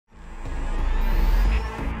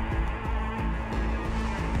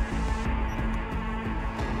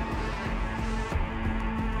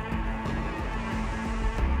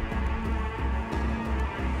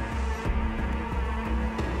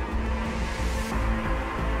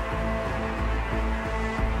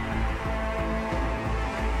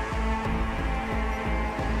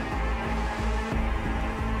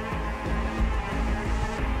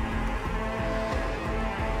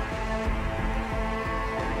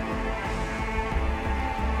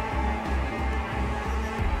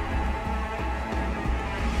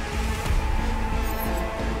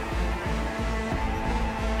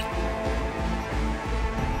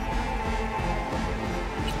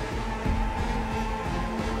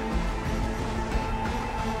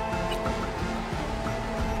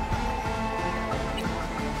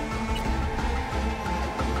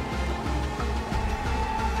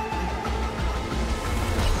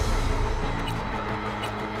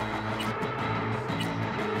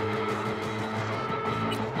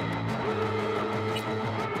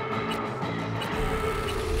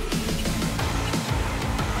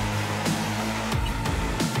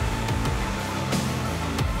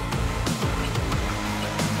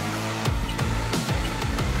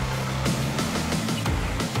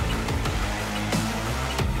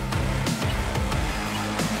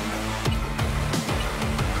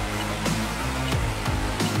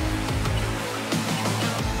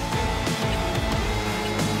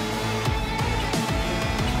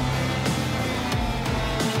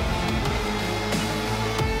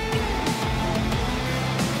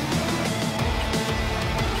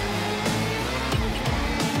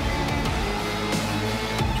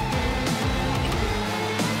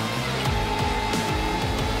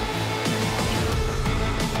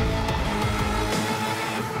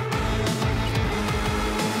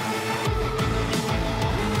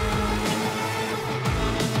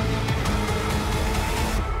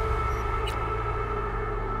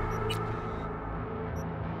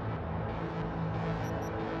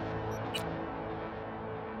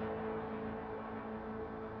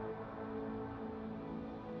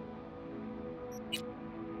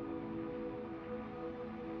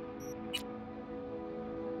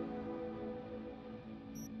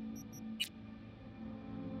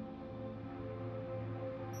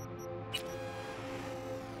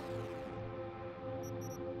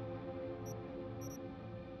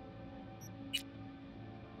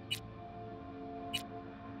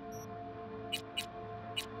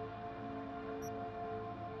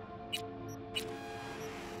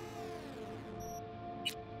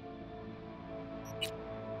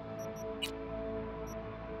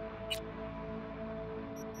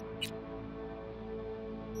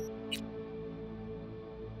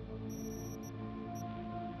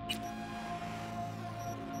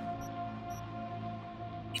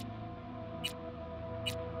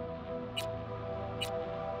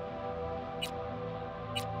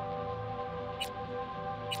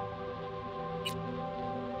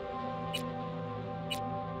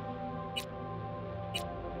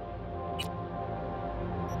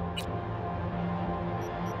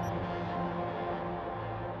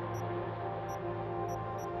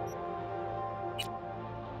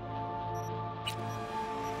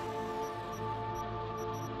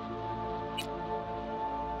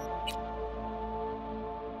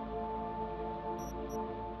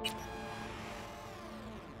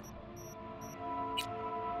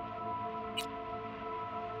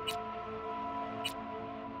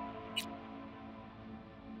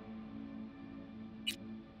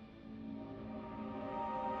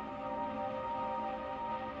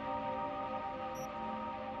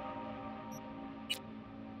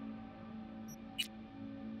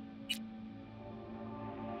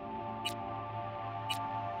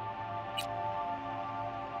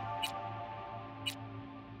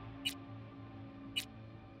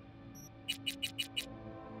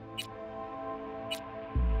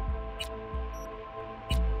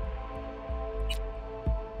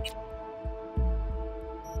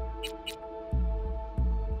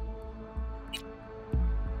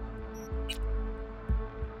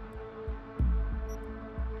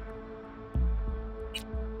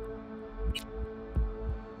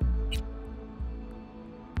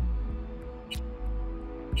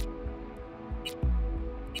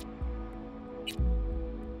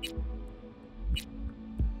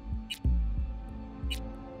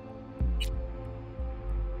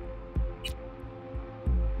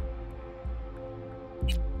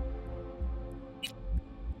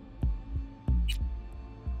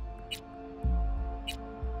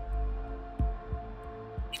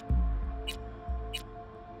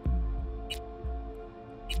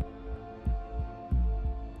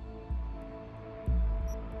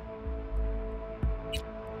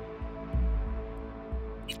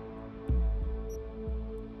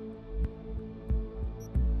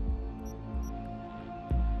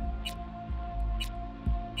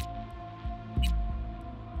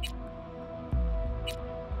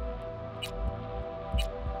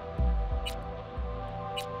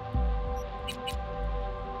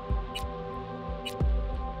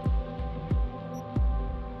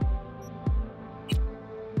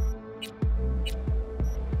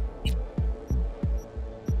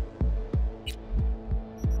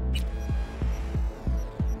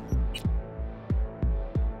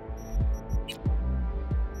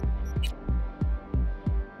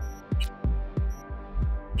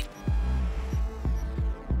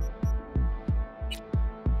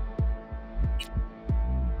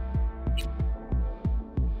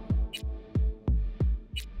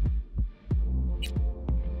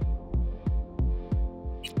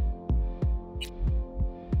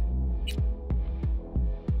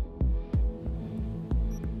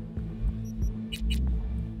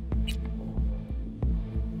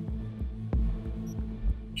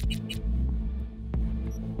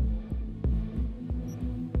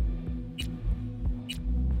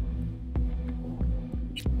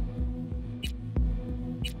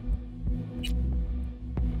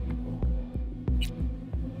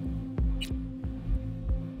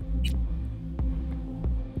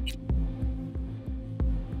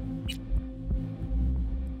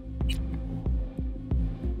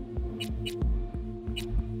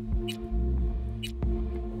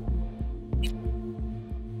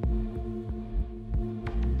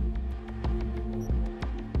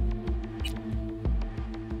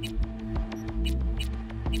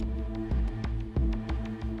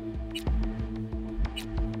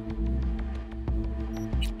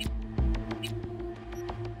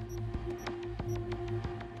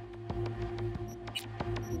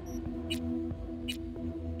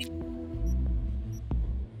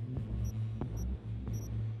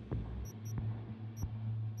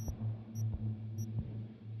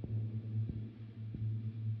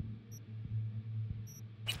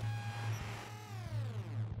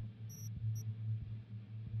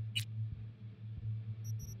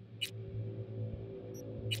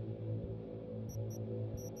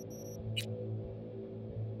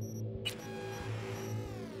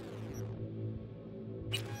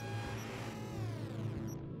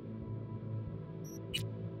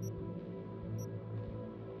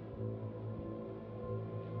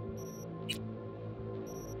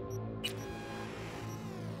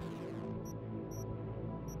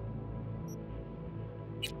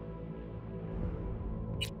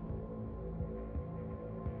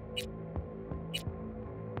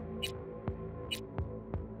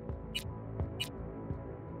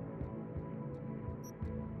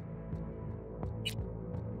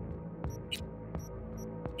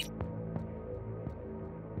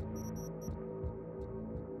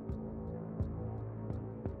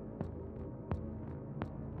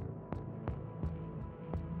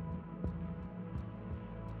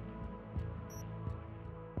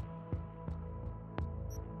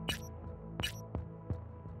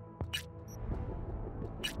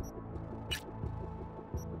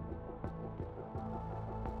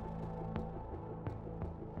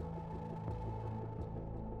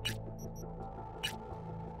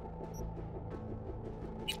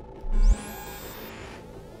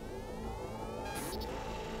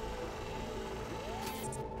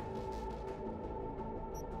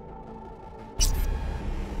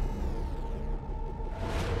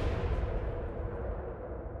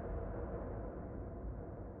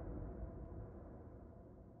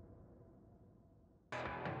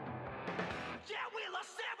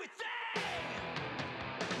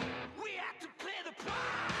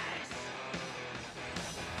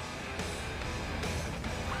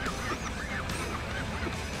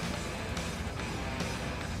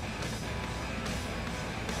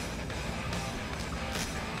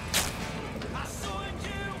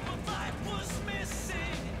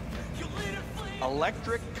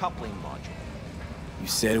electric coupling module. You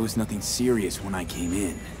said it was nothing serious when I came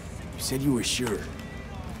in. You said you were sure.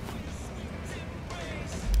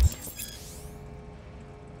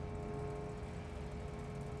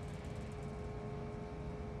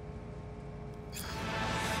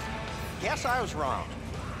 Guess I was wrong.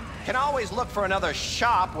 Can always look for another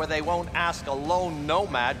shop where they won't ask a lone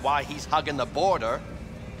nomad why he's hugging the border.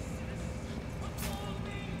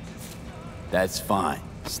 That's fine.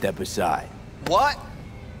 Step aside. What?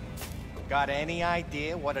 Got any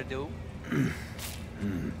idea what to do?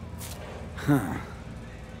 I'm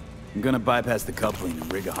gonna bypass the coupling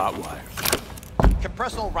and rig a hot wire.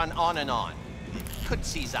 Compressor will run on and on. It could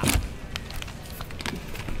seize up.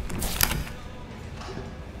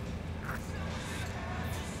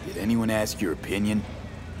 Did anyone ask your opinion?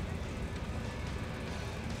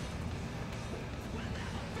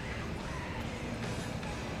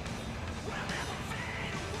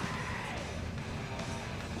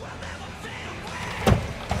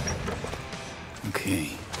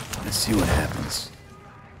 Okay, let's see what happens.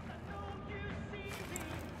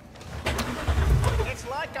 It's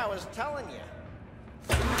like I was telling you.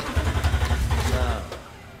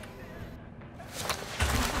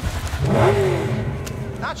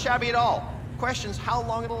 Not shabby at all. Question's how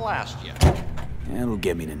long it'll last you. It'll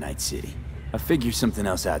get me to Night City. I'll figure something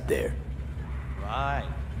else out there. Right.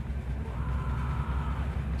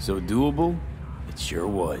 So doable? It sure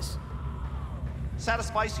was.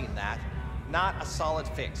 Satisficing that, not a solid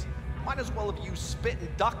fix. Might as well have used spit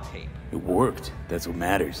and duct tape. It worked. That's what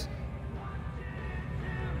matters.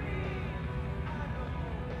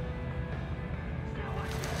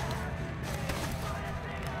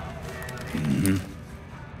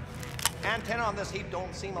 Antenna on this heap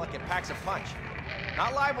don't seem like it packs a punch.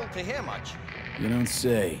 Not liable to hear much. You don't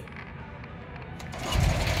say.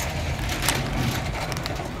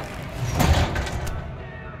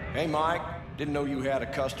 Hey, Mike. Didn't know you had a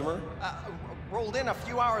customer. Rolled in a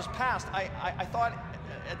few hours past. I thought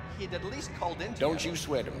he'd at least called in to Don't you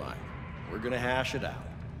sweat it, Mike. We're gonna hash it out.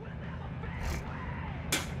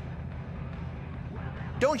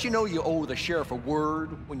 Don't you know you owe the sheriff a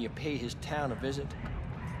word when you pay his town a visit?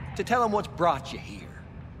 To tell him what's brought you here.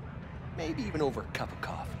 Maybe even over a cup of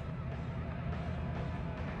coffee.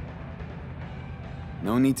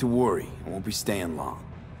 No need to worry. I won't be staying long.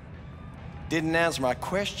 Didn't answer my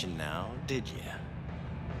question now, did you?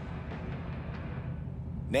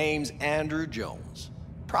 Name's Andrew Jones.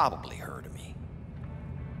 Probably heard of me.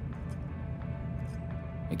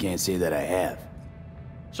 I can't say that I have.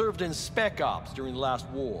 Served in Spec Ops during the last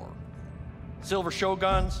war. Silver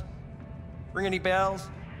Shoguns? Ring any bells?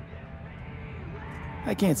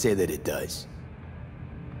 I can't say that it does.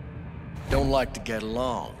 Don't like to get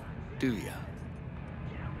along, do ya?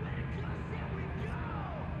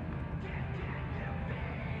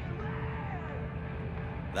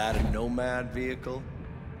 That a Nomad vehicle?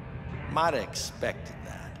 Might have expected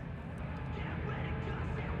that.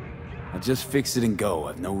 I'll just fix it and go.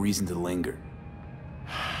 I've no reason to linger.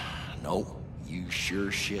 No, you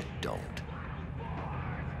sure shit don't.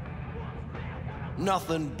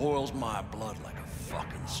 Nothing boils my blood like a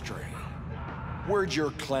fucking string. Where'd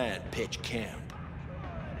your clan pitch camp?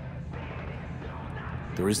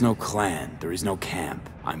 There is no clan. There is no camp.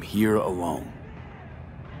 I'm here alone.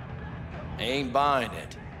 Ain't buying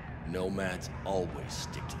it. Nomads always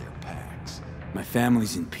stick to their packs. My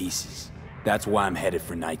family's in pieces. That's why I'm headed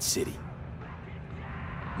for Night City.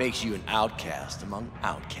 Makes you an outcast among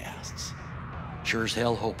outcasts. Sure as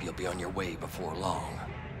hell hope you'll be on your way before long.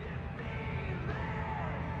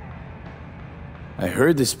 I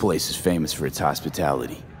heard this place is famous for its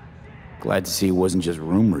hospitality. Glad to see it wasn't just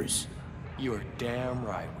rumors. You're damn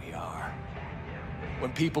right we are.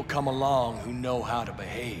 When people come along who know how to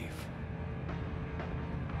behave.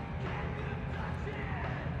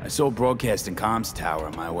 I saw a broadcasting comms tower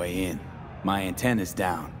on my way in. My antenna's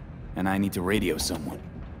down, and I need to radio someone.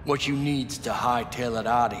 What you need's to hightail it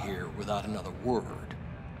out of here without another word.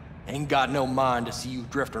 Ain't got no mind to see you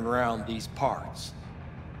drifting around these parts.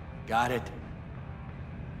 Got it?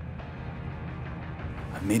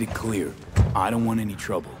 I've made it clear. I don't want any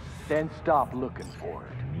trouble. Then stop looking for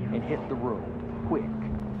it and hit the road, quick.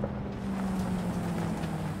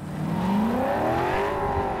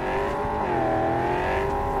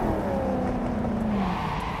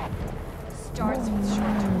 Starts with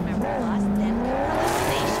short-term memory loss, then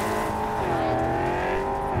hallucination.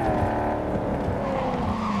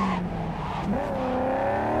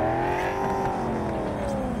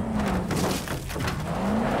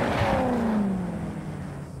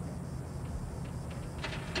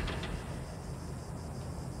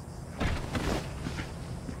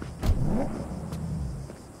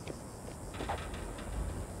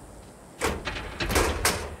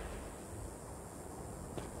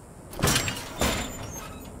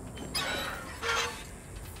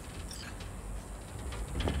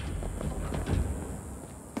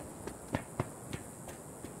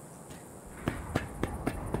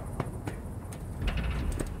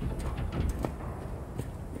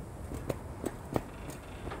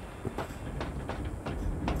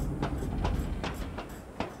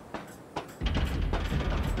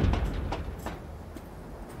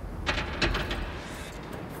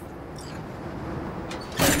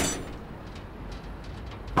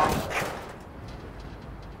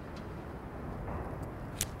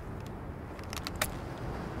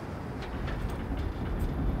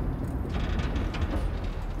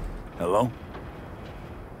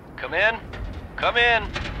 Come in. Come in.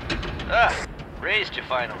 Ah, raised you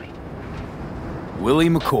finally. Willie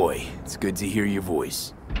McCoy, it's good to hear your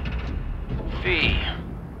voice. Fee.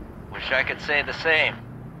 Wish I could say the same.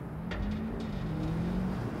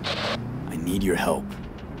 I need your help.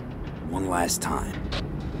 One last time.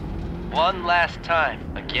 One last time.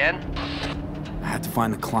 Again? I have to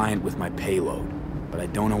find the client with my payload, but I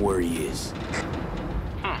don't know where he is.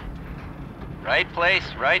 Right place,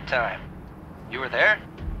 right time. You were there?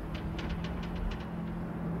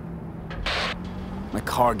 My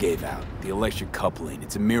car gave out, the electric coupling.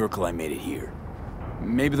 It's a miracle I made it here.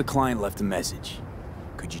 Maybe the client left a message.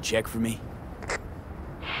 Could you check for me?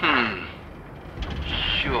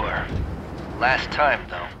 Sure. Last time,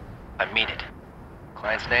 though. I mean it.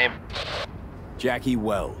 Client's name? Jackie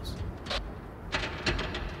Wells.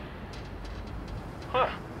 Huh.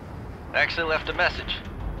 Actually left a message.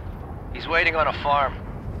 He's waiting on a farm.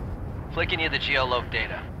 Flicking you the QLOC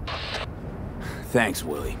data. Thanks,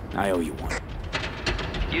 Willie. I owe you one.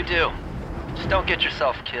 You do. Just don't get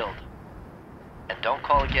yourself killed. And don't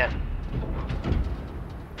call again.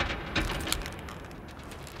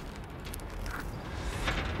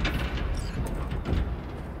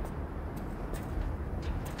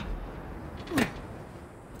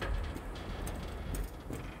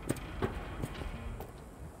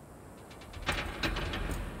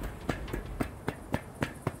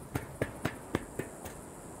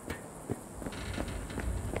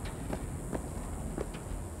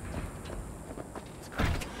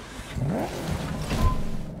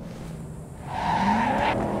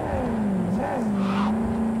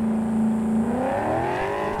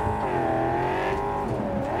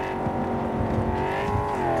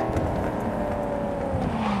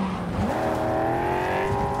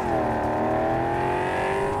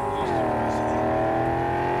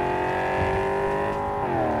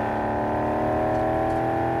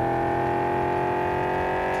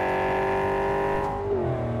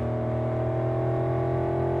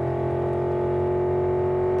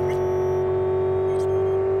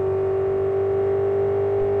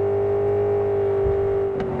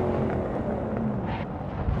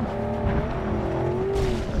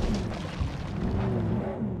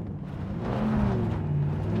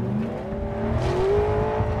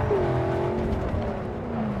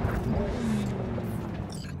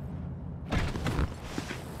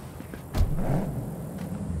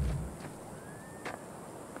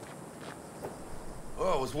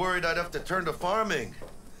 I was worried I'd have to turn to farming.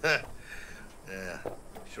 Yeah,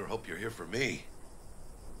 sure hope you're here for me.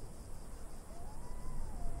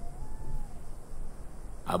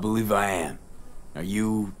 I believe I am. Are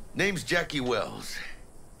you... Name's Jackie Wells.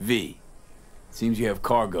 V. Seems you have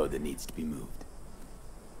cargo that needs to be moved.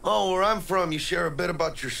 Oh, where I'm from, you share a bit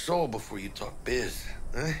about your soul before you talk biz.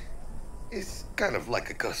 Eh? It's kind of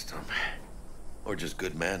like a custom. Or just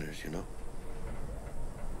good manners, you know?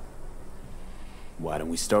 Why don't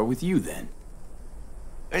we start with you, then?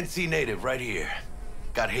 NC native, right here.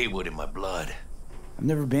 Got Haywood in my blood. I've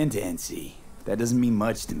never been to NC. That doesn't mean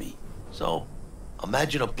much to me. So,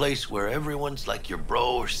 imagine a place where everyone's like your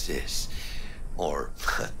bro or sis. Or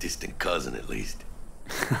a distant cousin, at least.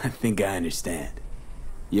 I think I understand.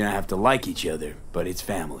 You don't have to like each other, but it's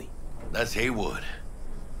family. That's Haywood.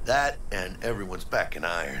 That and everyone's back in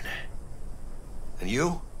iron. And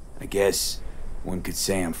you? I guess one could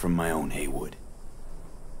say I'm from my own Haywood.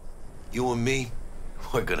 You and me,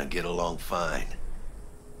 we're gonna get along fine.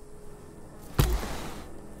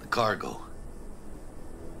 The cargo.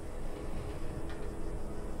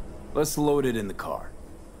 Let's load it in the car.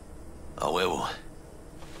 A huevo.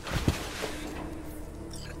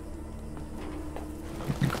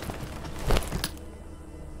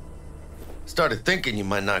 Started thinking you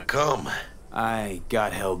might not come. I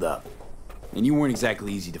got held up. And you weren't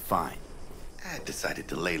exactly easy to find. I decided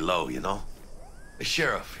to lay low, you know? The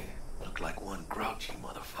sheriff looked like one grouchy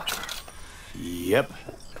motherfucker. Yep.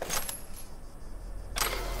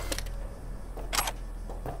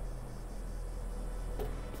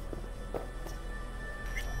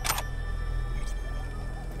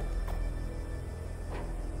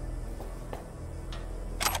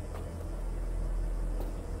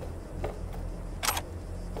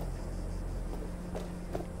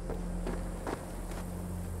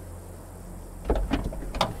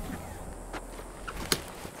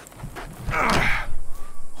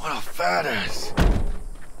 Fatters.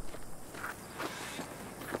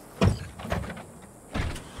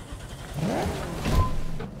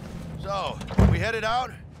 So, we headed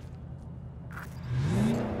out?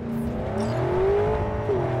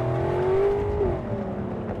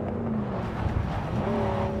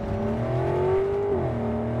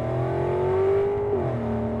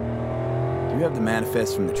 You have the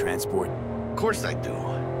manifest from the transport? Of course I do.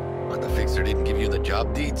 But the fixer didn't give you the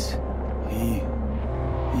job deeds? He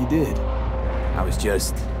did. I was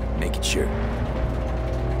just making sure.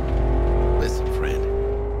 Listen, friend.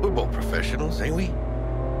 We're both professionals, ain't we?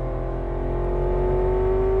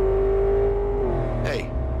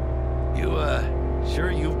 Hey, you,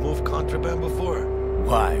 sure you've moved contraband before?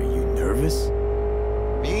 Why, are you nervous?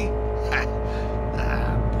 Me?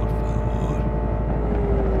 Por favor.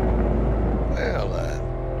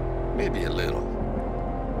 Well, maybe a little.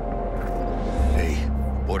 Hey,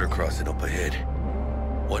 border crossing up ahead.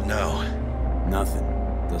 What now? Nothing.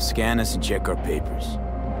 They'll scan us and check our papers.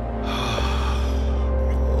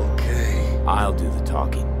 Okay. I'll do the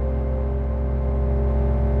talking.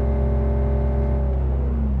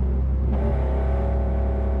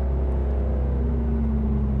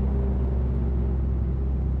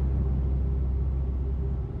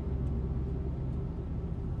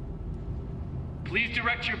 Please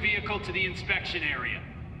direct your vehicle to the inspection area.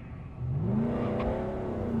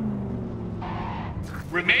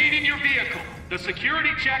 Remain in your vehicle. The security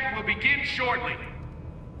check will begin shortly.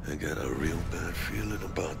 I got a real bad feeling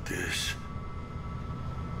about this.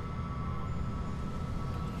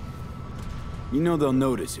 You know they'll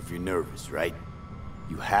notice if you're nervous, right?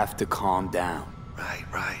 You have to calm down.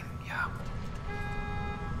 Right, yeah.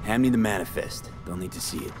 Hand me the manifest. They'll need to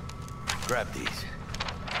see it. Grab these.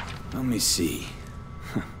 Let me see.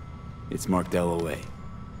 It's marked LOA.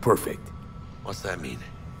 Perfect. What's that mean?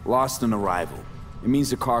 Lost on arrival. It means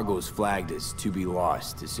the cargo is flagged as to be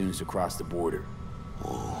lost as soon as we cross the border.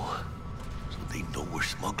 Oh, so they know we're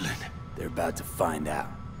smuggling. They're about to find out.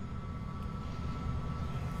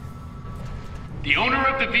 The owner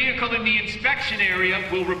of the vehicle in the inspection area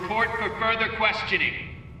will report for further questioning.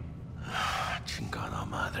 Chingada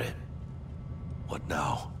madre. What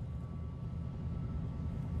now?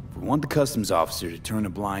 If we want the customs officer to turn a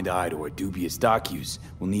blind eye to our dubious dock use,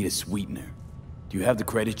 we'll need a sweetener. Do you have the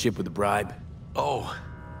credit chip with the bribe? Oh,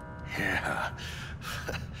 yeah.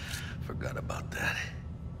 Forgot about that.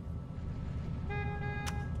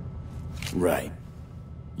 Right.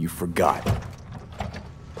 You forgot.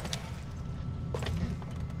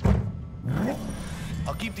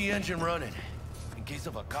 I'll keep the engine running, in case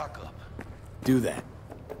of a cock-up. Do that.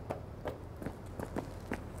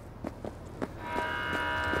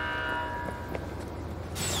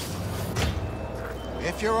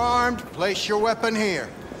 If you're armed, place your weapon here.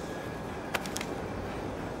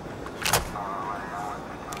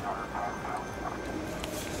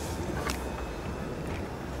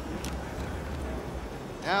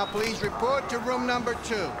 Now please report to room number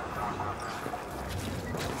 2.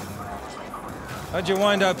 How'd you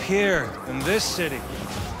wind up here, in this city?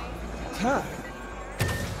 Huh.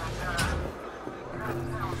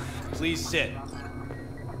 Please sit.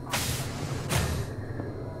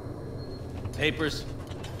 Papers?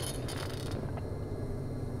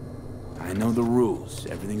 I know the rules.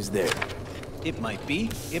 Everything's there. It might be,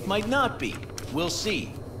 it might not be. We'll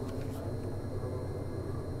see.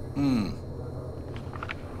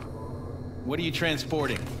 What are you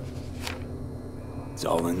transporting? It's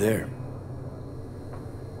all in there.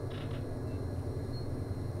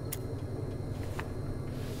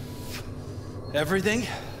 Everything?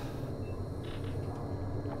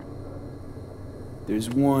 There's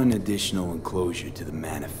one additional enclosure to the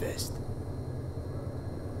manifest.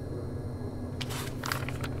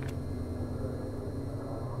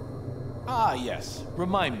 Ah, yes.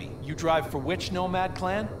 Remind me, you drive for which Nomad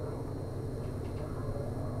clan?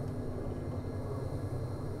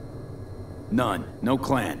 None. No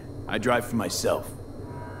clan. I drive for myself.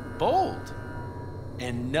 Bold.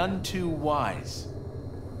 And none too wise.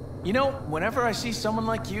 You know, whenever I see someone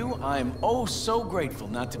like you, I'm oh so grateful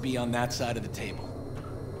not to be on that side of the table.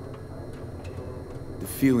 The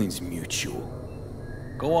feeling's mutual.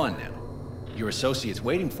 Go on now. Your associate's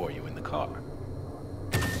waiting for you in the car.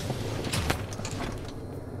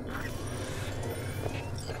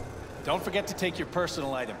 Don't forget to take your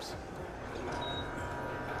personal items.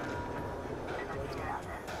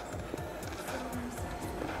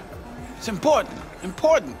 It's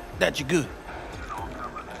important that you're good.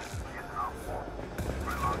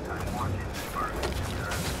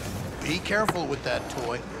 Be careful with that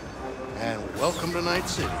toy. And welcome to Night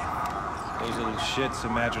City. Those little shits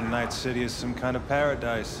imagine Night City as some kind of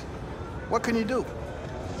paradise. What can you do?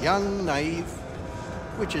 Young, naive,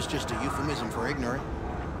 which is just a euphemism for ignorant.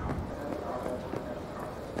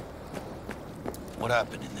 What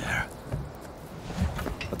happened in there?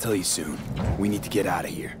 I'll tell you soon. We need to get out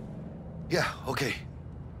of here. Yeah, okay.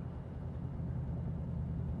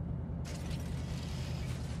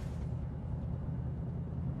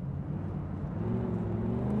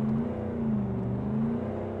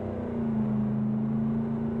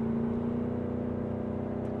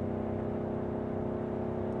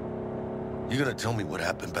 gonna tell me what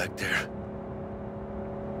happened back there?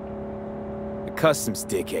 The customs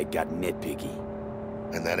dickhead got nitpicky.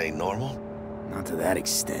 And that ain't normal? Not to that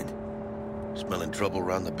extent. Smelling trouble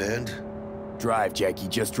around the bend? Drive, Jackie,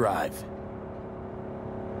 just drive.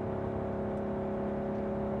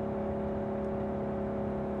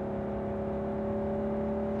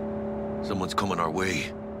 Someone's coming our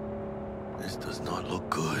way. This does not look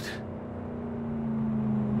good.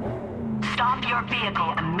 Stop your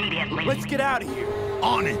vehicle immediately. Let's get out of here.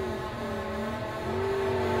 On it!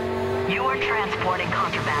 You are transporting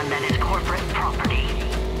contraband that is corporate property.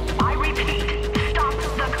 I repeat, stop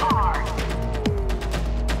the car.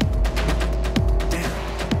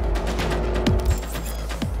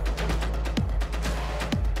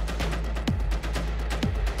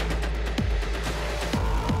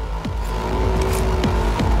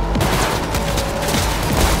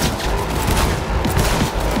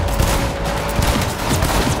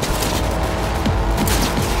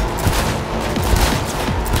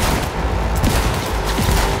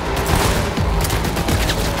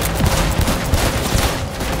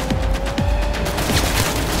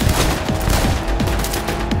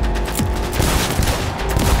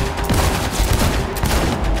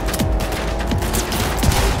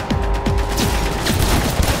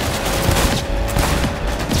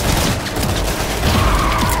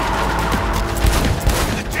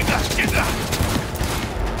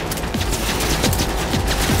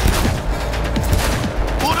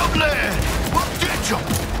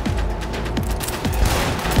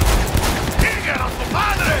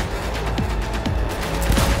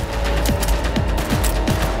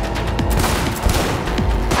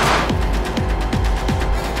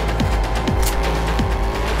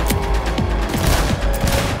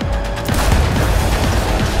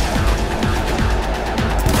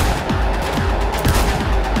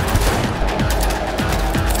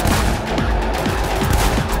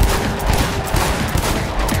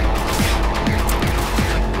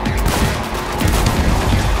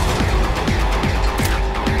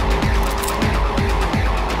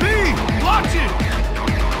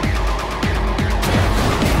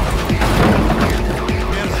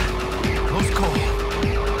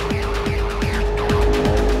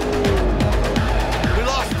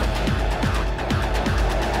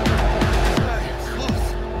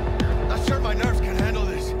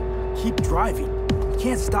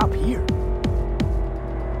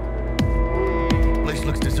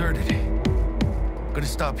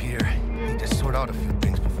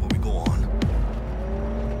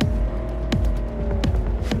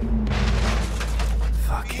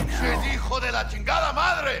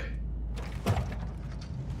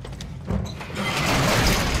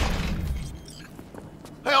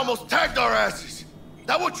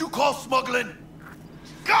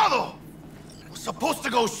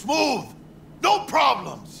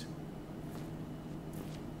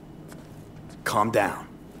 Calm down.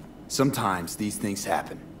 Sometimes these things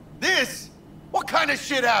happen. This? What kind of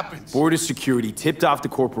shit happens? Border security tipped off the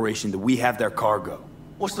corporation that we have their cargo.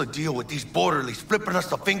 What's the deal with these borderlies flipping us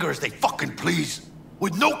the finger as they fucking please?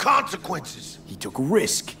 With no consequences? He took a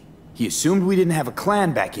risk. He assumed we didn't have a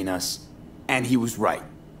clan backing us, and he was right.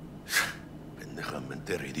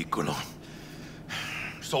 Pendejamente ridículo.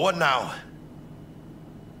 So what now?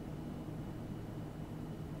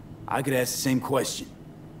 I could ask the same question.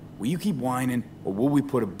 Will you keep whining, or will we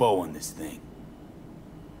put a bow on this thing?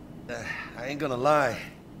 I ain't gonna lie.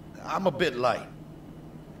 I'm a bit light.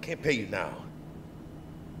 Can't pay you now.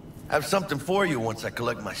 I have something for you once I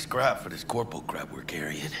collect my scrap for this corpo crap we're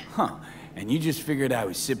carrying. Huh. And you just figured I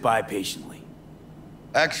would sit by patiently.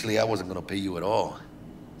 Actually, I wasn't gonna pay you at all.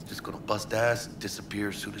 It's just gonna bust ass and disappear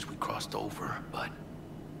as soon as we crossed over, but...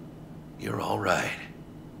 you're all right.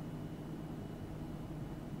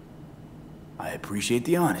 I appreciate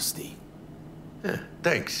the honesty. Yeah,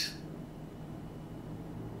 thanks.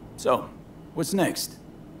 So, what's next?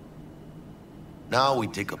 Now we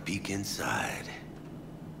take a peek inside.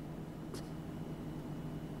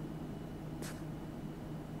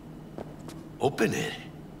 Open it.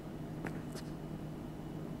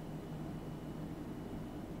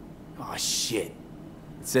 Oh shit.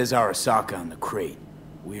 It says Arasaka on the crate.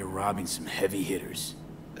 We are robbing some heavy hitters.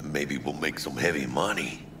 And maybe we'll make some heavy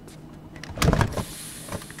money.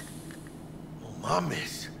 Oh,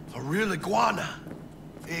 mames. A real iguana.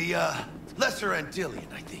 A, lesser Antillean,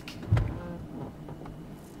 I think.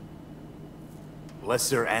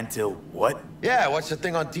 Lesser Antil what? Yeah, I watched a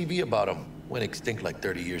thing on TV about them. Went extinct like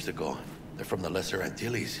 30 years ago. They're from the Lesser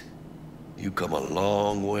Antilles. You come a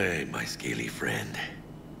long way, my scaly friend.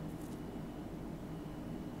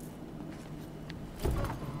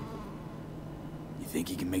 You think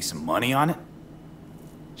you can make some money on it?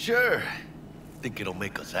 Sure. Think it'll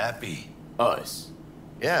make us happy. Us?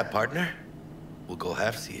 Yeah, partner. We'll go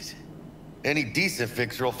halfsies. Any decent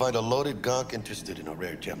fixer will find a loaded gonk interested in a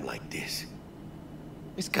rare gem like this.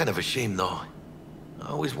 It's kind of a shame, though. I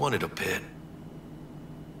always wanted a pet.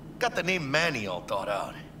 Got the name Manny all thought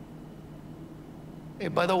out. Hey,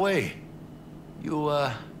 by the way, you,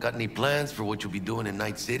 got any plans for what you'll be doing in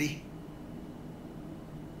Night City?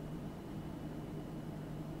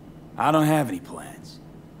 I don't have any plans.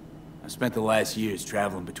 I've spent the last years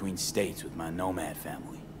traveling between states with my Nomad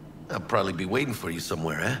family. I'll probably be waiting for you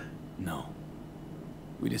somewhere, eh? No.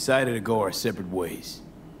 We decided to go our separate ways.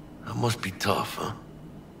 That must be tough, huh?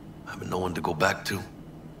 Having no one to go back to.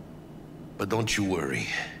 But don't you worry.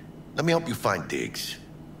 Let me help you find digs.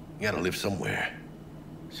 You gotta live somewhere.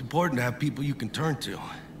 It's important to have people you can turn to.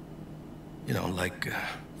 You know, like,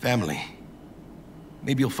 family.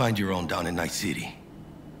 Maybe you'll find your own down in Night City.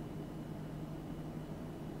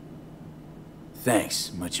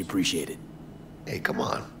 Thanks, much appreciated. Hey, come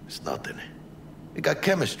on. It's nothing. We got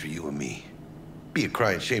chemistry, you and me. Be a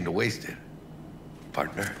crying shame to waste it.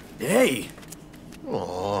 Partner. Hey!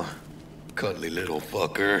 Aw, cuddly little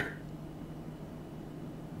fucker.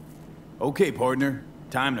 Okay, partner.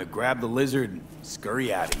 Time to grab the lizard and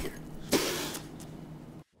scurry out of here.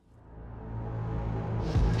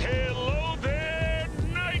 Hello there,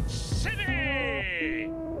 Night City!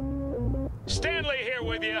 Stanley here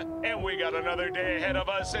with you, and we got another day ahead of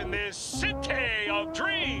us in this city of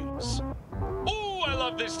dreams. Ooh, I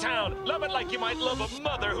love this town. Love it like you might love a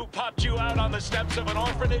mother who popped you out on the steps of an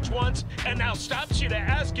orphanage once and now stops you to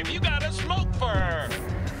ask if you got a smoke for her.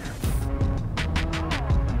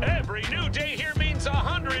 Every new day here means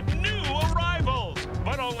 100 new arrivals,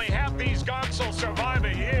 but only half these gonks will survive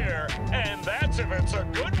a year, and that's if it's a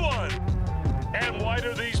good one. And why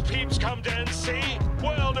do these peeps come to NC?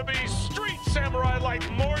 Well, to be street samurai like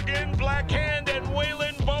Morgan, Blackhand, and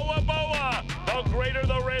Waylon Boa Boa. The greater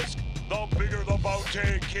the risk, the bigger the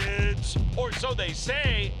bounty, kids. Or so they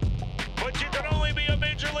say. But you can only be a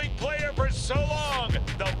major league player for so long.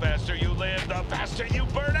 The faster you live, the faster you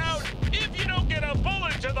burn out. If you don't get a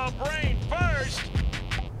bullet to the brain first.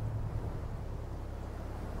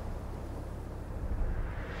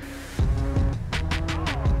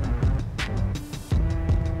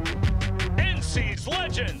 NC's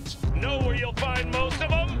legends. Know where you'll find most of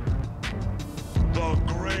them? The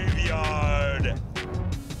graveyard.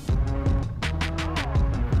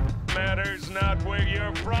 Matters not where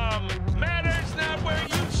you're from. Matters not where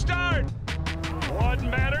you start. What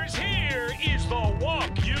matters here is the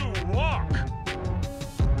walk you walk.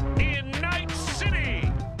 In Night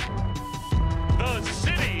City, the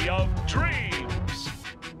city of dreams.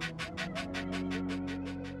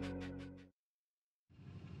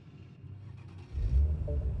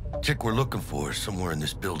 Chick we're looking for is somewhere in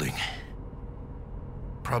this building.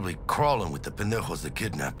 Probably crawling with the pendejos that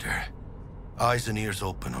kidnapped her. Eyes and ears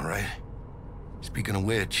open, all right? Speaking of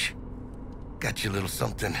which, got you a little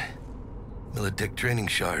something. Militech training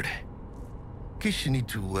shard. In case you need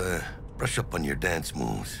to, brush up on your dance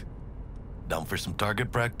moves. Down for some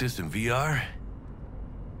target practice in VR?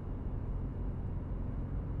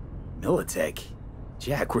 Militech?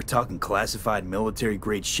 Jack, we're talking classified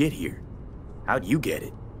military-grade shit here. How'd you get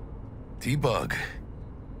it? T-Bug.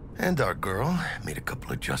 And our girl made a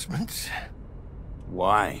couple adjustments.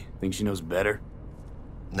 Why? Think she knows better?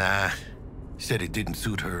 Nah. Said it didn't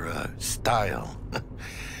suit her, style.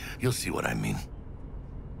 You'll see what I mean.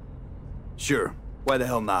 Sure. Why the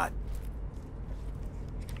hell not?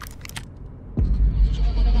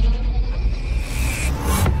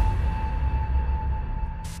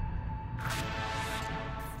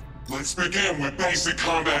 Let's begin with basic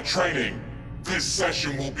combat training. This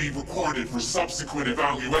session will be recorded for subsequent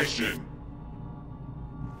evaluation.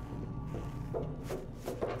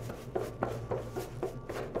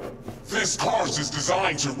 This course is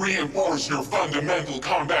designed to reinforce your fundamental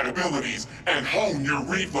combat abilities and hone your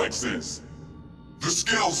reflexes. The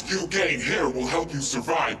skills you gain here will help you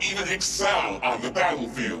survive, even excel on the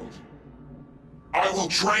battlefield. I will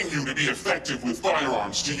train you to be effective with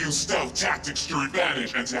firearms, to use stealth tactics to your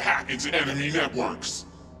advantage, and to hack into enemy networks.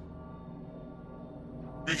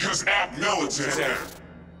 Because at Militech...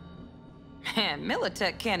 Man,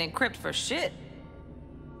 Militech can't encrypt for shit.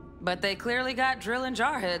 But they clearly got drill and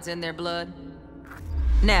jarheads in their blood.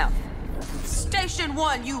 Now, Station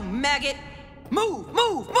 1, you maggot! Move,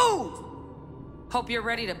 move, move! Hope you're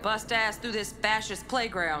ready to bust ass through this fascist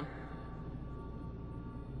playground.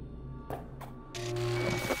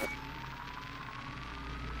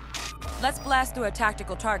 Let's blast through a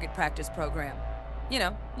tactical target practice program. You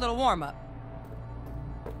know, a little warm-up.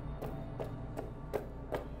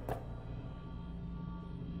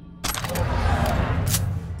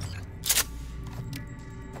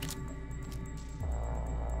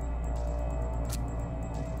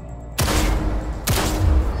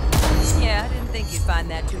 find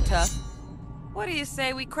that too tough. What do you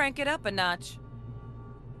say we crank it up a notch?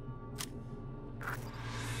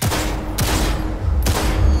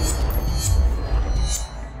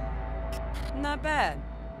 Not bad.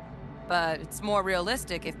 But it's more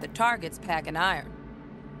realistic if the target's packing iron.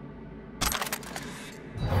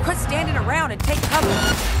 Quit standing around and take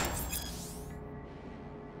cover!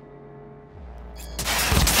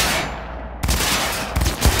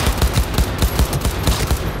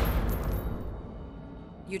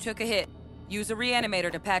 You took a hit. Use a reanimator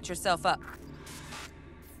to patch yourself up.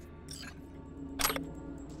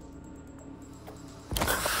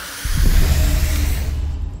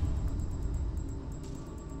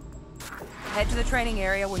 Head to the training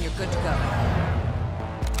area when you're good to go.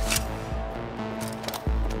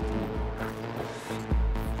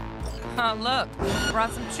 Oh, look.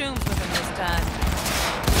 Brought some chooms with him this time.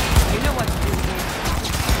 You know what to do here.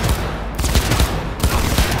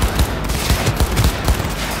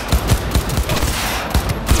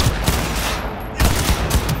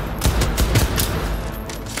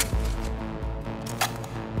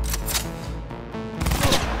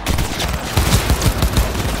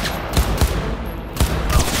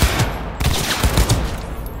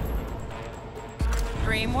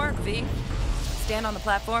 'Dream work, V. Stand on the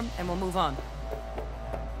platform and we'll move on.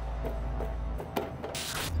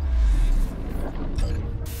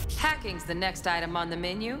 Hacking's the next item on the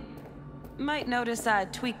menu. Might notice I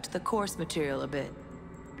tweaked the course material a bit.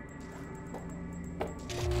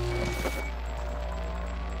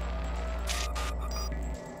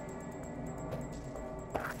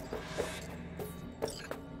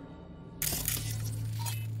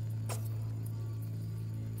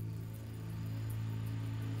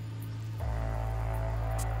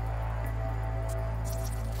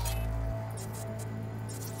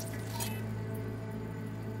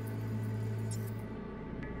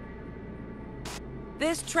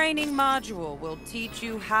 This training module will teach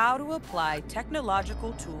you how to apply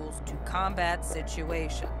technological tools to combat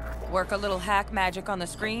situations. Work a little hack magic on the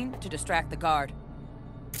screen to distract the guard.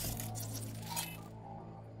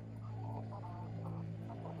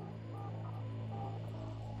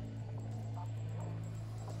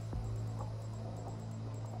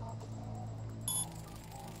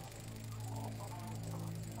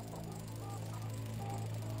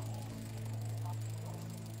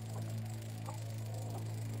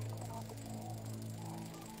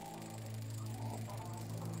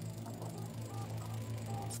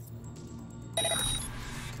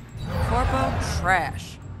 Corpo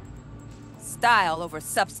trash. Style over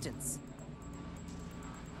substance.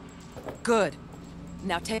 Good.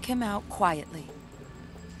 Now take him out quietly.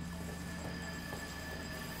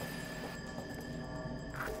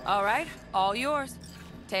 All right, all yours.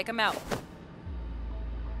 Take him out.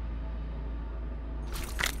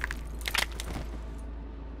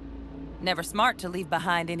 Never smart to leave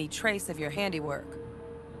behind any trace of your handiwork.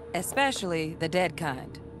 Especially the dead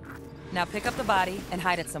kind. Now pick up the body and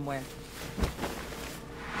hide it somewhere.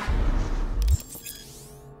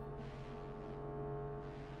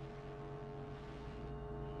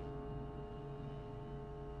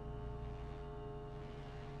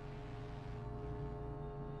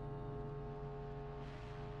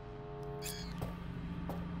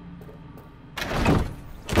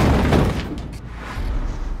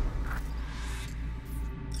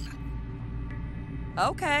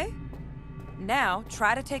 Okay. Now,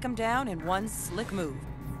 try to take him down in one slick move.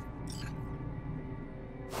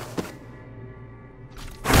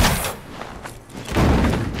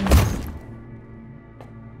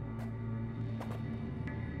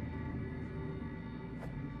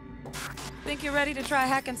 Think you're ready to try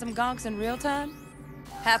hacking some gonks in real time?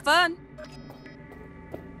 Have fun!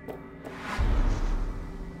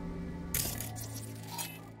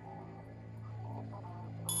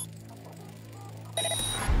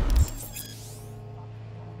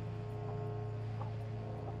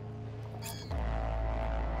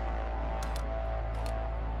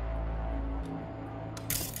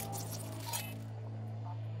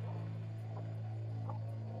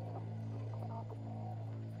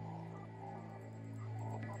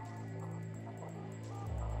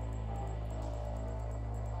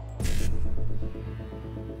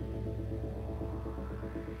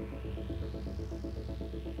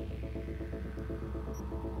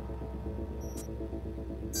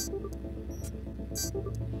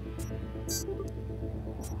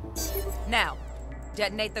 Now,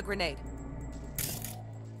 detonate the grenade.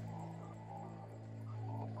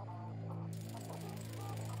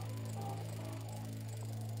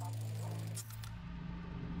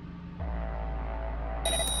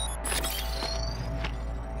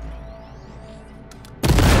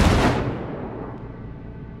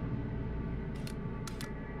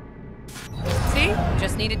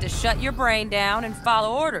 needed to shut your brain down and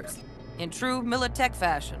follow orders, in true Militech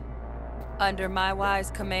fashion. Under my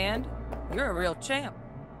wise command, you're a real champ.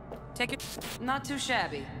 Take it. Not too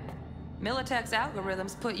shabby. Militech's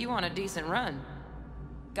algorithms put you on a decent run.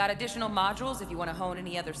 Got additional modules if you want to hone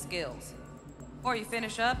any other skills. Before you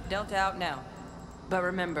finish up, Delta out now. But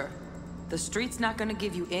remember, the street's not gonna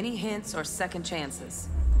give you any hints or second chances.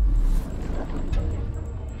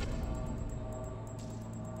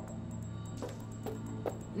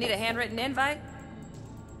 Need a handwritten invite?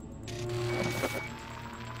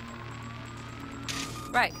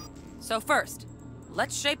 Right. So first,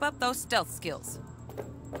 let's shape up those stealth skills.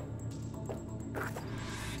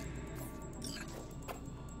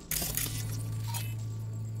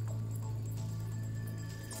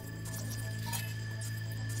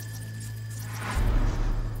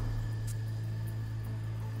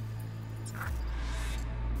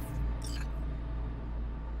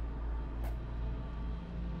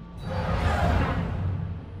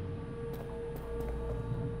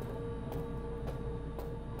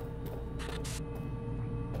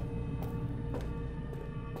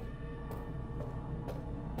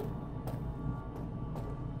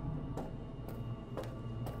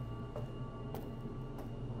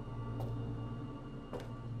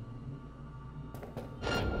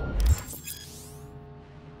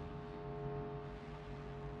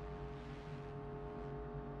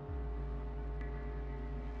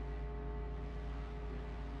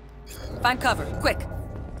 Find cover, quick.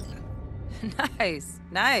 Nice,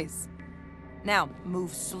 nice. Now,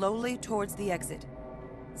 move slowly towards the exit.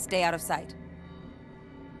 Stay out of sight.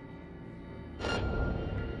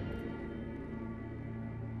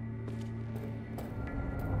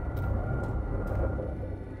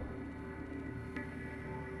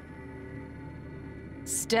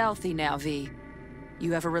 Stealthy now, V.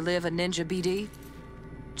 You ever relive a ninja BD?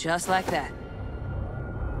 Just like that.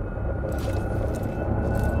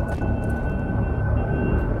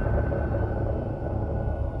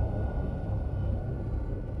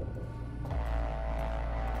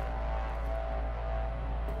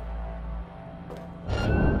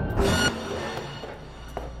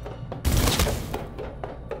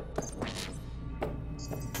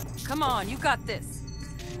 Come on, you got this.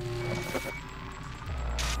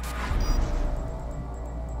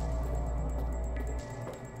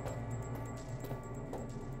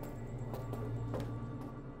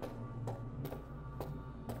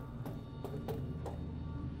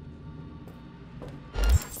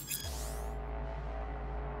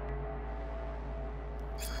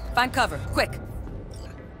 Find cover, quick.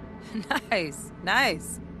 Nice,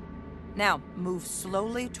 nice. Now, move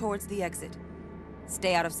slowly towards the exit.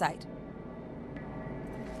 Stay out of sight.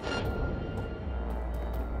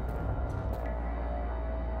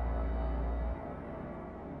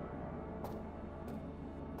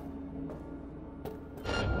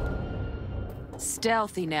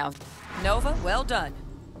 Stealthy now. Nova, well done.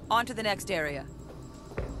 On to the next area.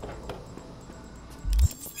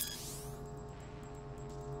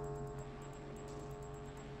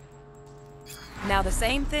 Now the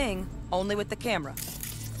same thing, only with the camera.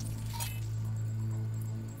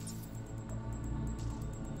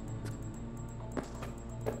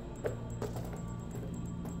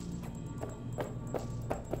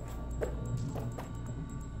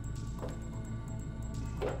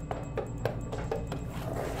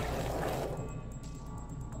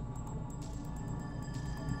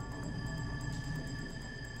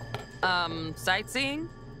 Sightseeing?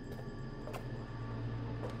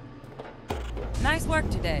 Nice work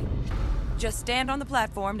today. Just stand on the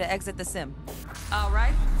platform to exit the sim. All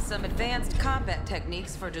right, some advanced combat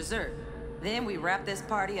techniques for dessert. Then we wrap this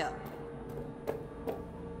party up.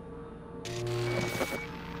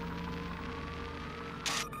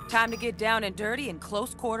 Time to get down and dirty in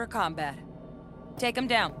close quarter combat. Take him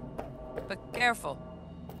down. But careful.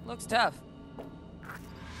 Looks tough.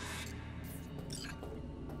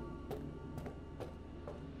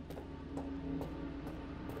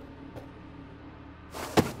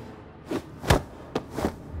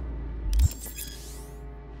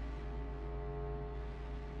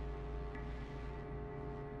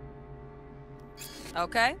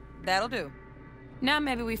 Okay, that'll do. Now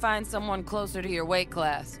maybe we find someone closer to your weight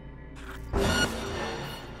class.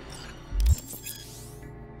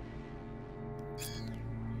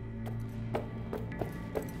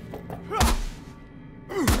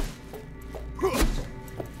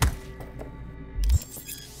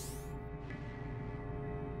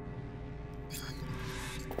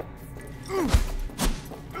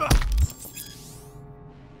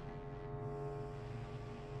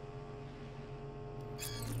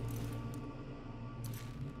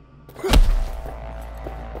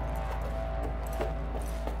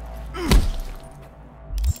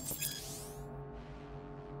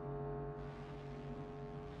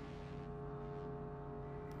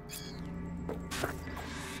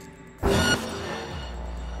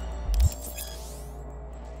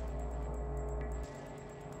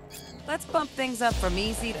 Let's bump things up from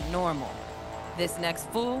easy to normal. This next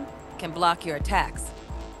fool can block your attacks.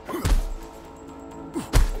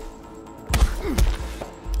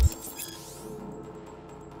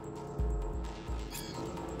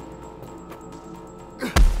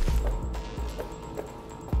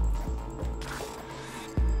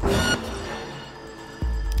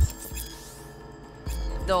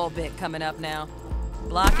 Dull bit coming up now.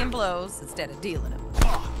 Blocking blows instead of dealing them.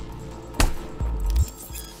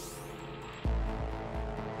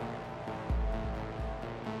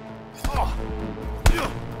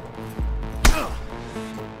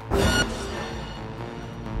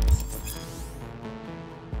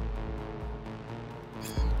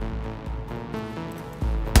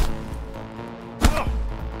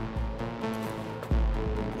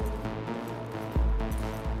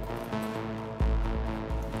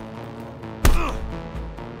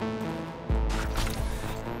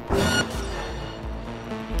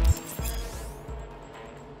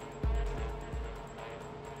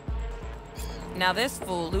 Now this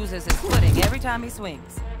fool loses his footing every time he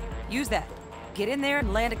swings. Use that. Get in there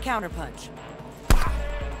and land a counterpunch.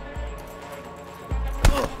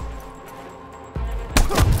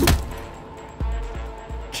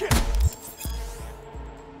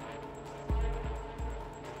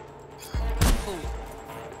 Fool.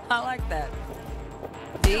 I like that.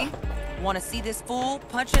 V, want to see this fool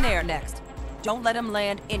punch in air next. Don't let him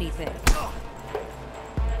land anything.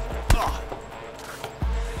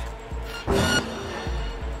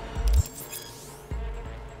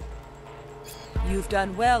 You've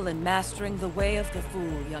done well in mastering the way of the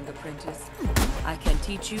fool, young apprentice. I can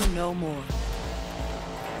teach you no more.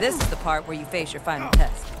 This is the part where you face your final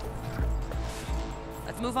test.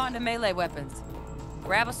 Let's move on to melee weapons.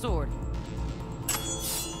 Grab a sword.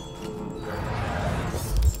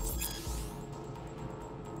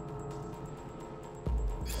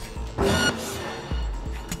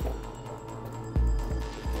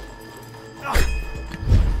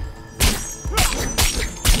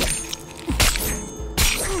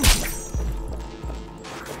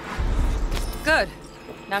 Good.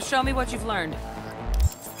 Now show me what you've learned.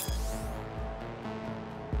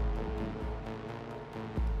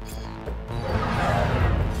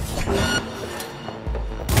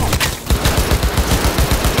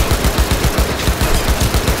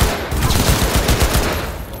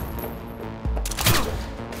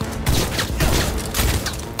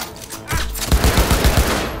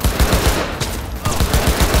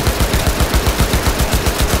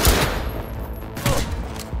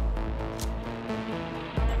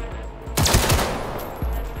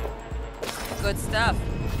 Good stuff.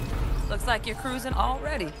 Looks like you're cruising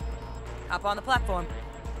already. Hop on the platform.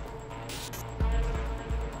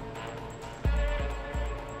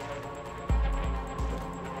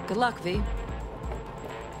 Good luck, V.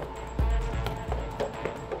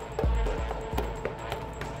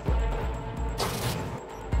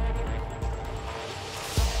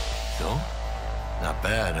 So? Not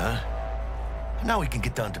bad, huh? Now we can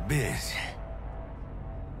get down to biz.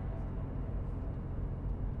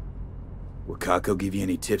 Will Kako give you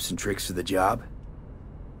any tips and tricks for the job?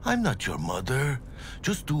 I'm not your mother.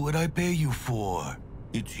 Just do what I pay you for.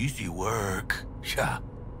 It's easy work. Yeah.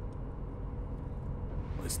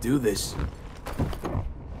 Let's do this.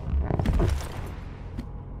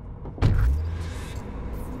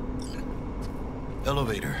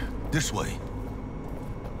 Elevator. This way.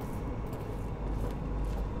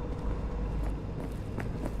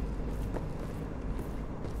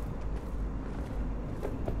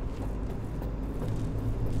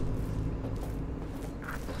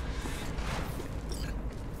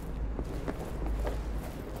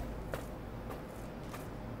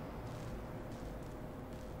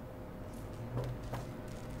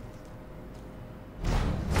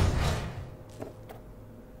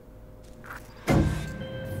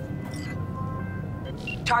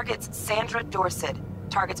 Target's Sandra Dorset.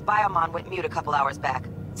 Target's biomon went mute a couple hours back.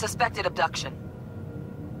 Suspected abduction.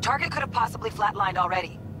 Target could have possibly flatlined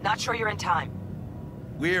already. Not sure you're in time.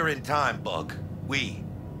 We're in time, Bug. We.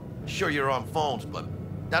 Sure you're on phones, but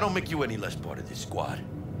that don't make you any less part of this squad.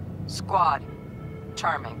 Squad.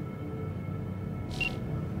 Charming.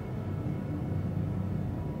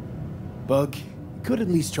 Bug, you could at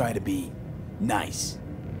least try to be nice.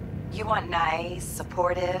 You want nice,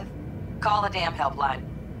 supportive? Call a damn helpline.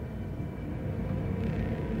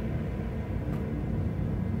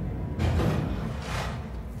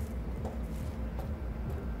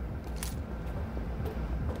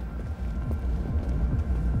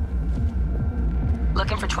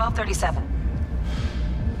 Looking for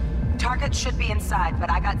 1237. Target should be inside, but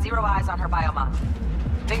I got zero eyes on her biomon.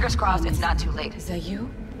 Fingers crossed it's not too late. Is that you?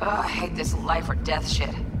 I hate this life or death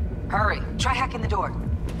shit. Hurry, try hacking the door.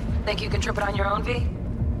 Think you can trip it on your own, V?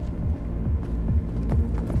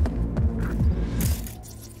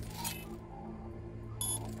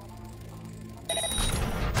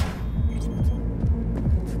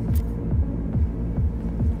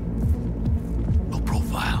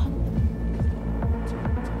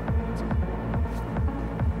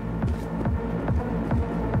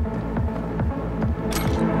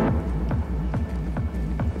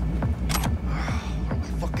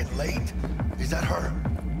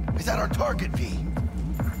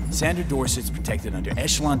 Sandra Dorset's protected under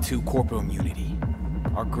Echelon 2 corporal immunity.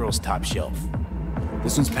 Our girl's top shelf.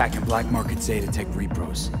 This one's packing black market Zetatech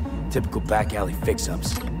repros. Typical back alley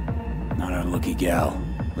fix-ups. Not our lucky gal.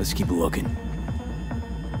 Let's keep looking.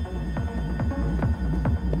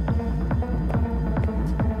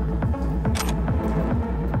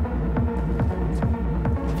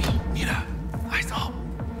 Mira, eyes up.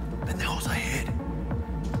 Pendejos ahead.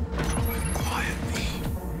 Quiet, V.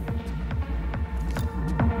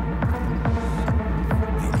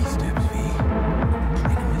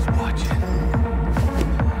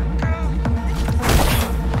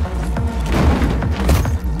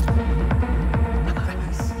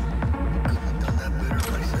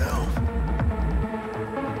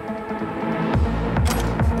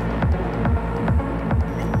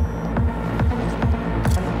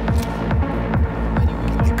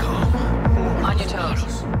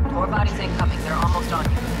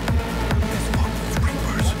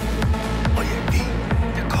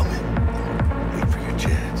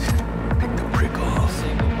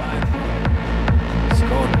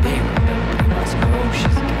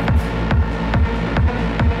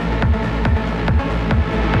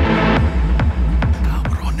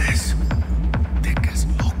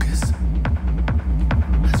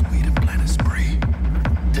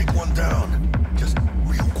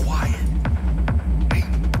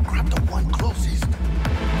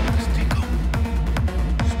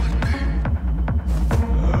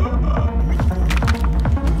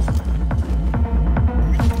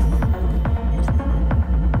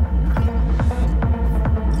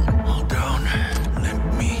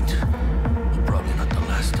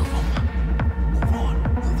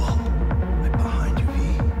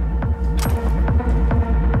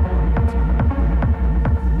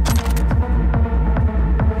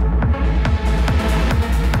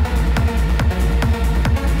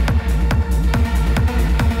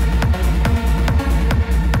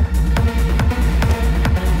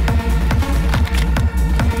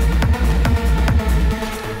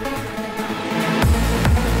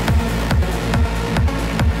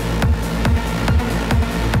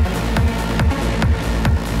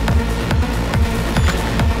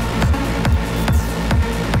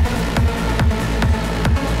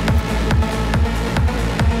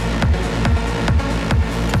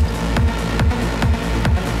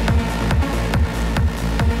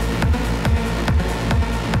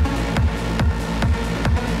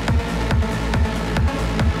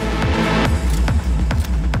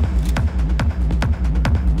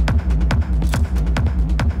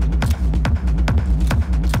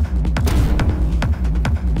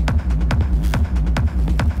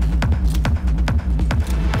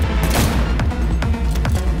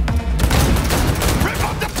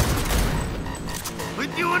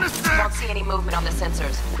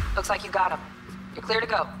 Looks like you got him. You're clear to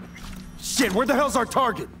go. Shit, where the hell's our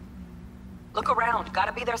target? Look around.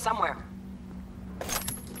 Gotta be there somewhere.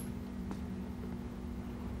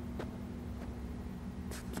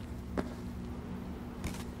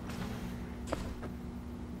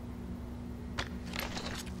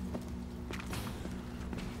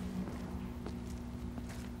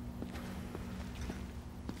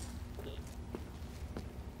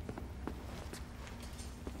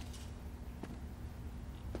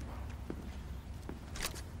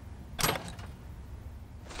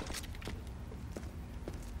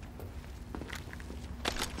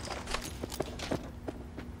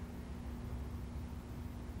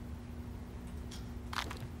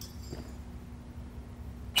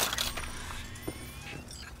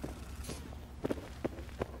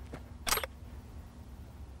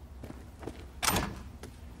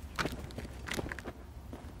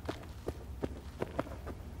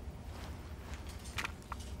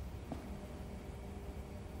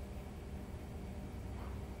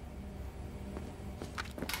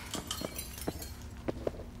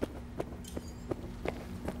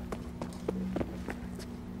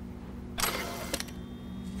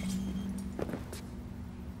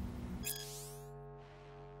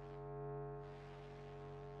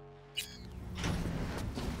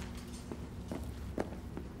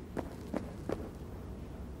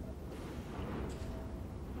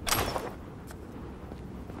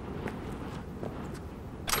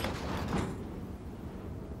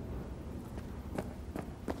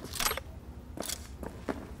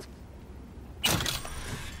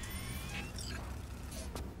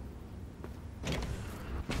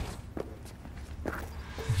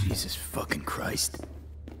 Jesus fucking Christ.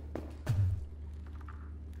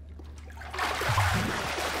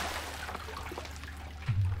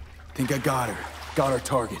 Think I got her. Got our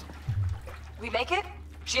target. We make it?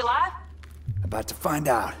 She alive? About to find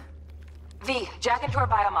out. V, jack into her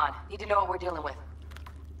biomon. Need to know what we're dealing with.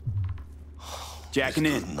 Jacking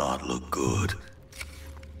in. Does not look good.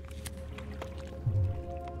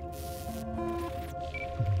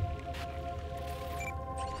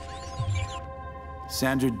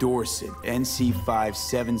 Sandra Dorset,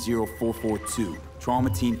 NC570442.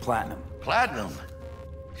 Traumatine Platinum. Platinum?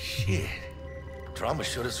 Shit. Trauma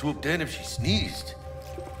should have swooped in if she sneezed.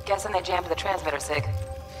 Guessing they jammed the transmitter, Sig.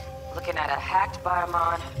 Looking at a hacked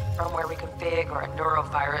biomon, firmware reconfig, or a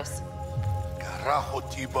neurovirus. Carajo,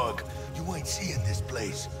 T-Bug. You ain't seeing this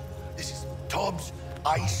place. This is tubs,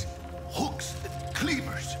 ice, hooks, and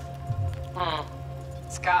cleavers.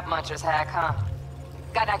 Scott Muncher's hack, huh?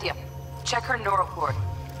 Got an idea. Check her neural cord.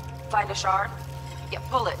 Find a shard? Yeah,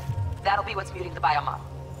 pull it. That'll be what's muting the biomon.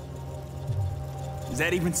 Is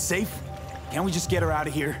that even safe? Can't we just get her out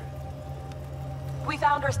of here? We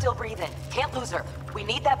found her still breathing. Can't lose her. We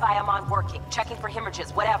need that biomon working, checking for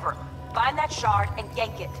hemorrhages, whatever. Find that shard and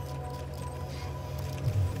yank it.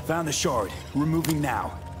 Found the shard. We're moving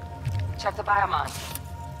now. Check the biomon.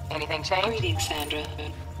 Anything change? Greetings, Sandra.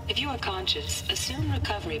 If you are conscious, assume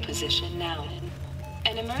recovery position now.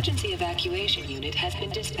 An emergency evacuation unit has been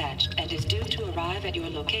dispatched and is due to arrive at your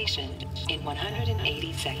location in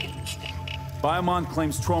 180 seconds. Biomon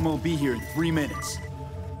claims trauma will be here in 3 minutes.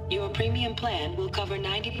 Your premium plan will cover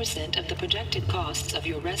 90% of the projected costs of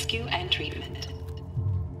your rescue and treatment.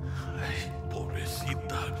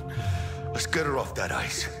 Pobrecita. Let's get her off that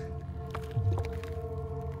ice.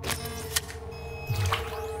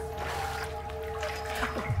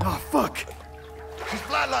 Oh, fuck! She's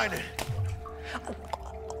flatlining.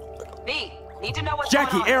 V, need to know what's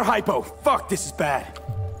Jackie, going on. air hypo! Fuck, this is bad.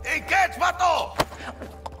 Hey, catch, vato!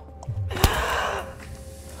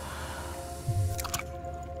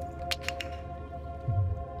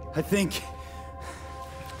 I think...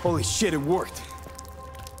 Holy shit, it worked.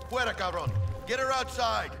 Fuera, cabrón. Get her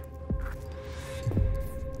outside.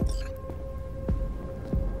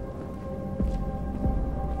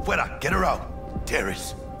 Fuera, get her out.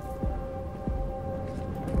 Terrace.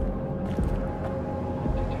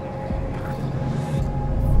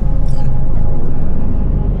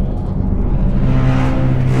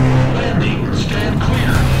 Landing, stand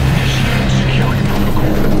clear. Initiate security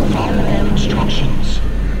protocol. Follow all instructions.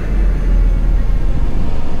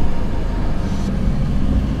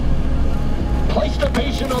 Place the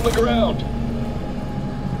patient on the ground.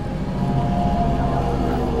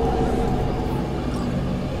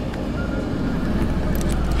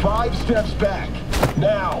 Five steps back.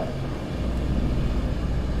 Now.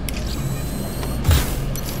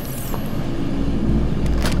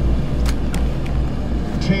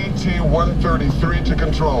 TT-133 to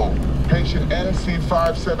control. Patient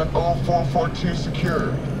NC570442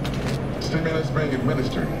 secured. Stimulus being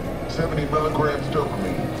administered. 70 milligrams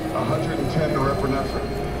dopamine, 110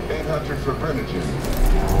 norepinephrine, 800 fibrinogen.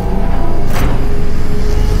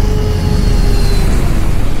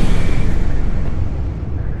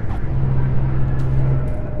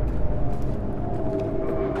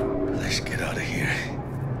 Let's get out of here.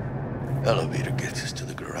 Elevator gets us to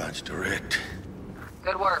the garage direct.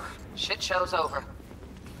 Good work. Shit show's over.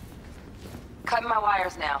 Cutting my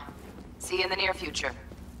wires now. See you in the near future.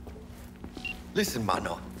 Listen,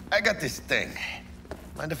 mano. I got this thing.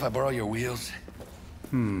 Mind if I borrow your wheels?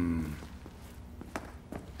 I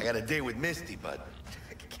got a date with Misty, but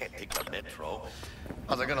I can't take the metro.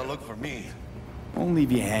 How's it gonna look for me? Won't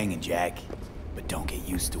leave you hanging, Jack. But don't get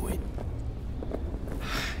used to it.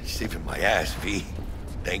 You're saving my ass, V.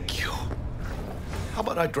 Thank you. How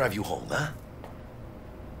about I drive you home, huh?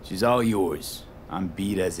 She's all yours. I'm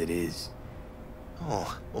beat as it is.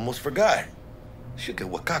 Oh, almost forgot. Should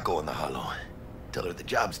get Wakako in the hollow. Tell her the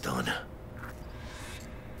job's done.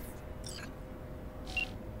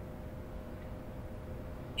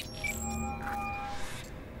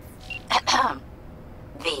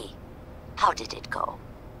 V, how did it go?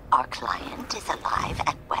 Our client is alive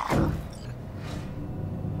and well.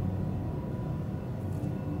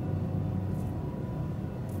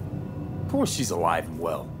 Of course she's alive and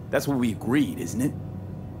well. That's what we agreed, isn't it?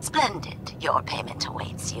 Splendid. Your payment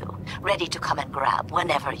awaits you. Ready to come and grab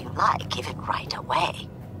whenever you like, even right away.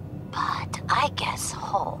 But I guess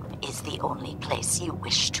home is the only place you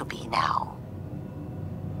wish to be now.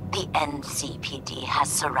 The NCPD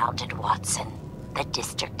has surrounded Watson. The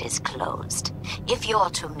district is closed. If you're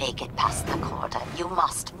to make it past the cordon, you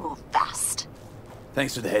must move fast.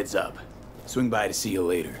 Thanks for the heads up. Swing by to see you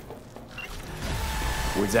later.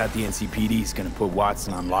 Word's out the NCPD's gonna put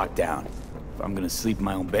Watson on lockdown. If I'm gonna sleep in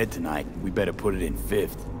my own bed tonight, we better put it in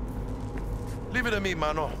 5th. Leave it to me,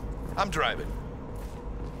 mano. I'm driving.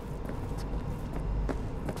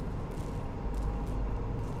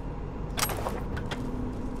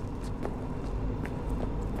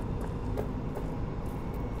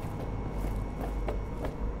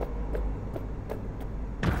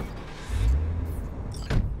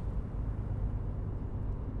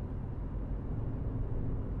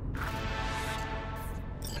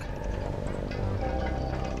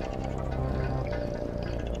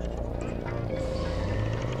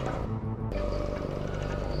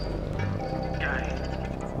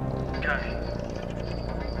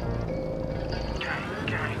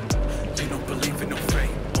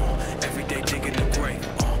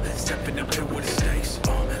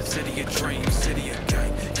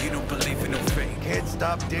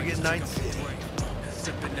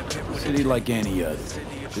 City like any other,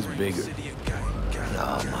 just bigger.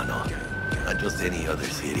 Nah, mano. Not just any other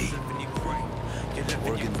city.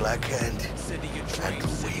 Morgan Blackhand, Andrew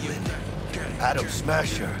Wayland, Adam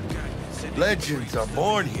Smasher. Legends are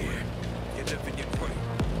born here.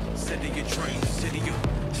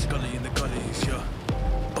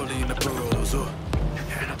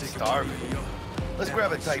 I'm starving. Let's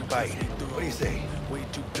grab a tight bite. What do you say?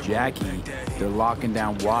 Jackie, they're locking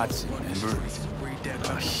down Watson, remember?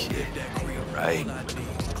 Oh shit, you're right.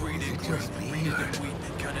 Is it just me?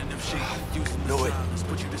 Know it.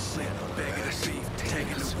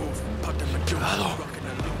 Hello.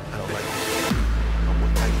 I don't like this. I'm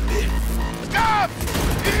one tiny bit. Stop!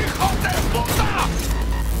 Hijo de puta!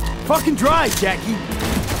 Fucking drive, Jackie!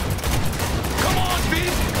 Come on,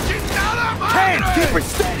 Pete! Chingada madre! Hands, keep her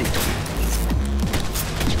steady!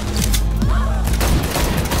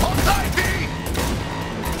 Hold tight, Pete!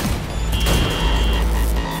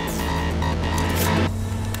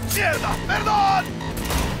 ¡Mierda! ¡Perdón!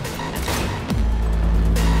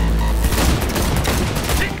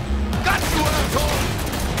 ¡Got you, asshole!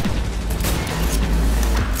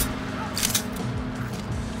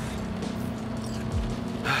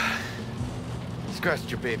 Scratched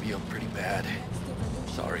your baby up pretty bad.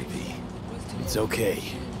 Sorry, V. It's okay.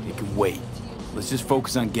 It can wait. Let's just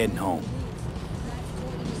focus on getting home.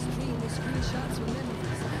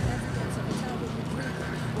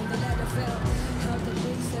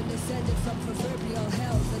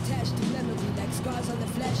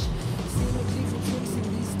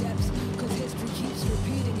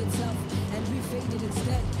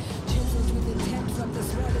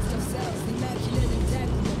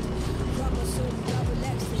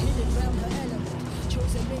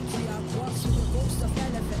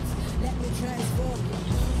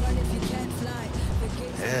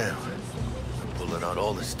 Damn. Pulling out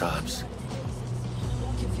all the stops.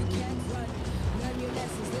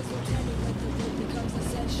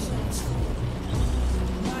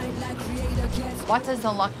 Watson's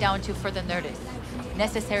on lockdown to further notice.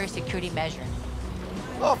 Necessary security measure.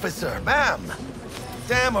 Officer, ma'am.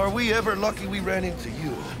 Damn, are we ever lucky we ran into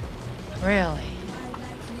you. Really?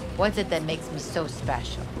 What's it that makes me so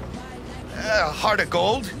special? A heart of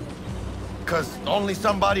gold. Because only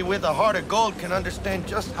somebody with a heart of gold can understand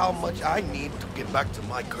just how much I need to get back to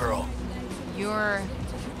my girl. Your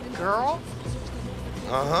girl?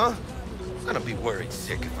 Uh-huh. I'm gonna be worried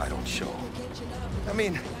sick if I don't show. I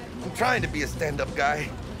mean, I'm trying to be a stand-up guy.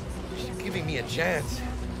 She's giving me a chance.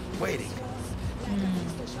 Waiting.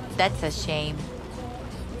 That's a shame.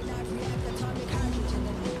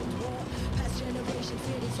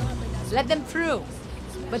 Let them through.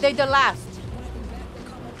 But they're the last.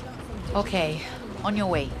 Okay, on your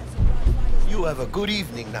way. You have a good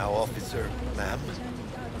evening now, officer, ma'am.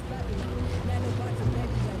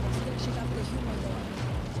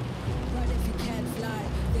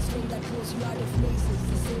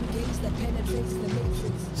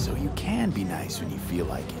 So you can be nice when you feel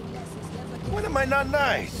like it. When am I not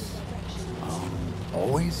nice?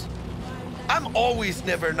 Always? I'm always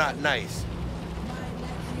never not nice.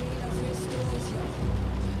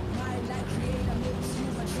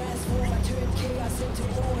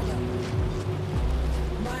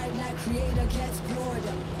 Creator gets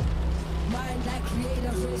broader. Mind that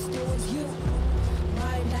creator restores you.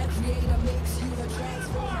 Mind that creator makes you a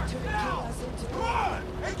transformer. Turn chaos into order.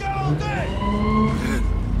 Hey, get all day!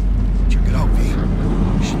 Check it out, V.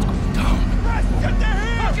 Shit's going down. Get their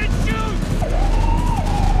hands! Fucking shoot!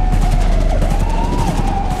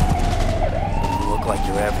 You look like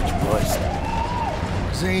your average bust.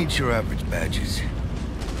 These ain't your average badges.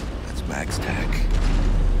 That's Max Tac.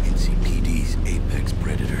 NCPD's apex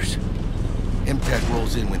predators. Them contact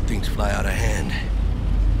rolls in when things fly out of hand.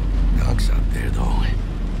 Donk's out there, though.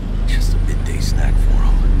 Just a midday snack for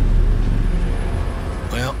him.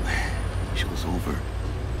 Well, show's over.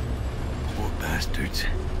 Poor bastards.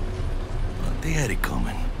 But they had it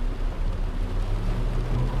coming.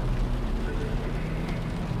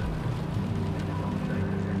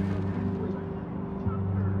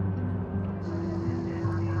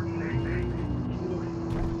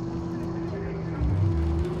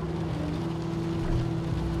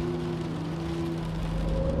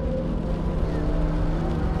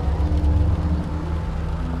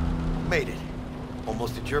 Made it.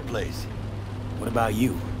 Almost at your place. What about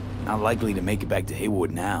you? Not likely to make it back to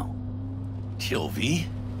Haywood now. Chill, V.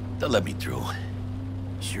 They'll let me through.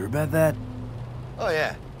 Sure about that? Oh,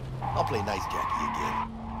 yeah. I'll play nice Jackie again.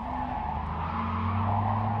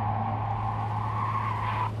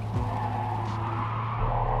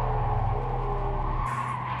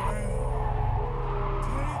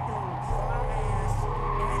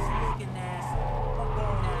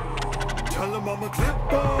 Tell them I'm a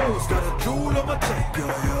clip-boss, got a jewel on my tech,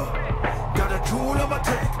 yeah. Got a jewel on my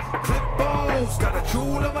tech. Clip-boss, got a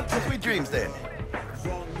jewel on my tech. Sweet dreams, then.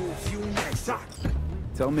 Wrong move, you next.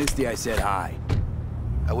 Tell Misty I said hi.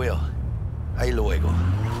 I will. Ahí luego.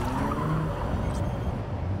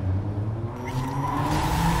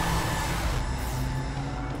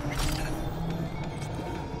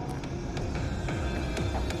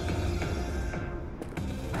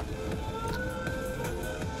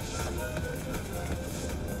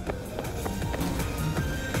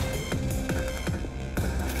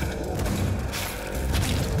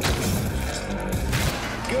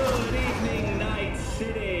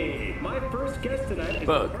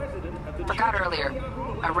 Forgot earlier.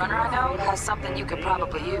 A runner I know has something you could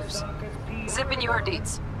probably use. Zip in your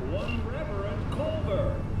deeds.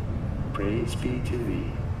 Praise be to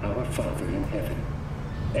thee, our Father in heaven.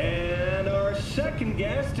 And our second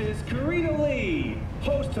guest is Karina Lee,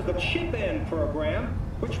 host of the Chip-In program,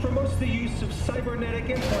 which promotes the use of cybernetic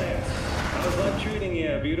implants. How's life treating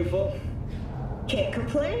you, beautiful? Can't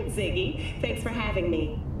complain, Ziggy. Thanks for having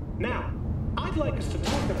me. Now, I'd like us to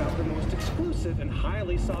talk about the most exclusive and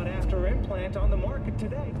highly sought-after implant on the market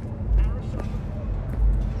today.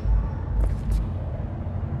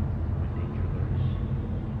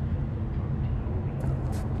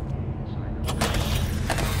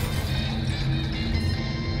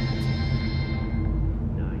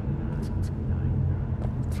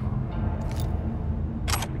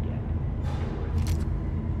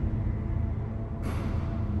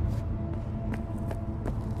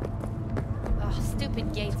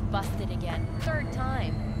 Stupid gate's busted again. Third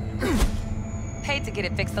time. Paid to get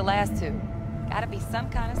it fixed the last two. Gotta be some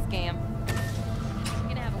kind of scam.